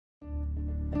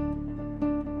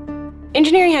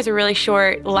Engineering has a really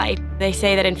short life. They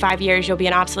say that in 5 years you'll be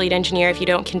an obsolete engineer if you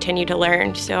don't continue to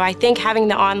learn. So I think having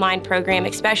the online program,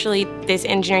 especially this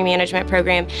engineering management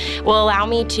program, will allow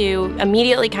me to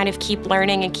immediately kind of keep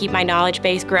learning and keep my knowledge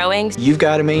base growing. You've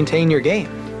got to maintain your game.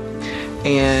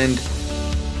 And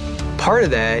part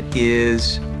of that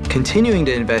is continuing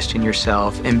to invest in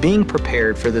yourself and being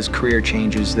prepared for those career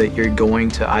changes that you're going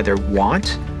to either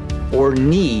want or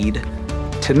need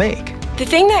to make. The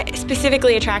thing that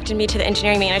specifically attracted me to the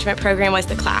engineering management program was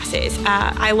the classes.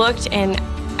 I looked, and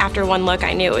after one look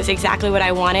I knew it was exactly what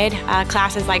I wanted.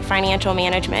 Classes like financial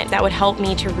management that would help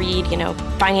me to read,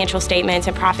 financial statements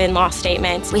and profit and loss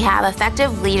statements. We have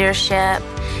effective leadership,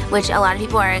 which a lot of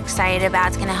people are excited about.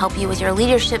 It's going to help you with your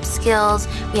leadership skills.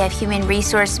 We have human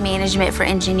resource management for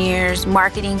engineers,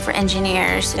 marketing for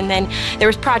engineers. And then there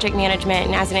was project management,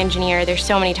 and as an engineer, there's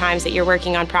so many times that you're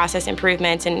working on process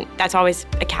improvements, and that's always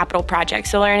a capital project.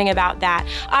 So learning about that,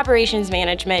 operations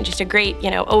management, just a great,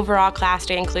 overall class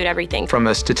to include everything. From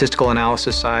a statistical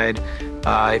analysis side,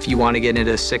 if you want to get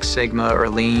into Six Sigma or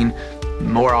Lean,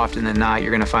 more often than not,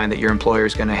 you're going to find that your employer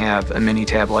is going to have a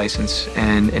Minitab license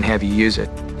and have you use it.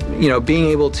 Being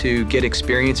able to get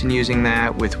experience in using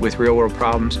that with real-world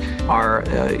problems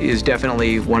is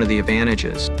definitely one of the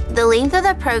advantages. The length of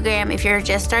the program, if you're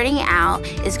just starting out,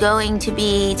 is going to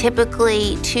be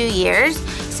typically 2 years.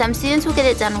 Some students will get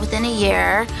it done within a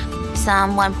year,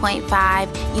 some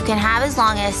 1.5. You can have as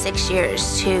long as 6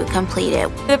 years to complete it.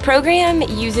 The program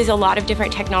uses a lot of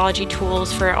different technology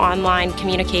tools for online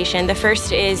communication. The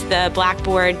first is the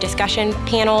Blackboard discussion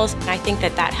panels. I think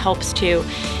that helps to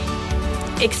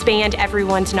expand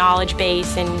everyone's knowledge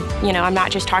base, and I'm not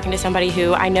just talking to somebody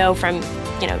who I know from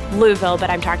Louisville,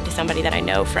 but I'm talking to somebody that I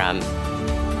know from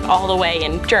all the way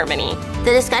in Germany.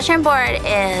 The discussion board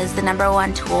is the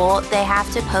 #1 tool. They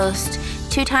have to post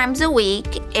 2 times a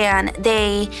week, and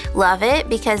they love it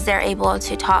because they're able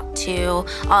to talk to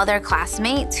all their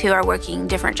classmates who are working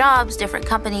different jobs, different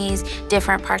companies,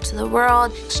 different parts of the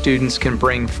world. Students can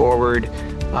bring forward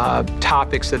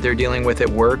topics that they're dealing with at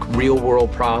work,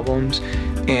 real-world problems,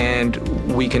 and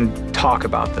we can talk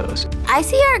about those. I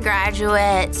see our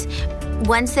graduates,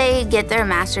 once they get their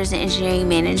master's in engineering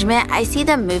management, I see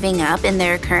them moving up in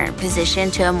their current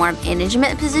position to a more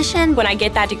management position. When I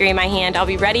get that degree in my hand, I'll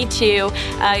be ready to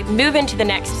move into the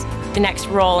next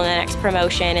role and the next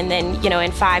promotion, and then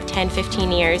in 5, 10,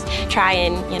 15 years try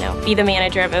and be the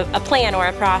manager of a plan or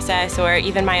a process or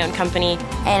even my own company.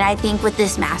 And I think with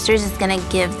this master's, it's going to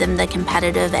give them the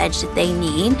competitive edge that they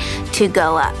need to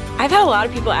go up. I've had a lot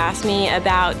of people ask me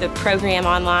about the program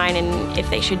online and if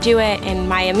they should do it, and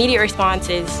my immediate response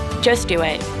is just do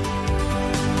it.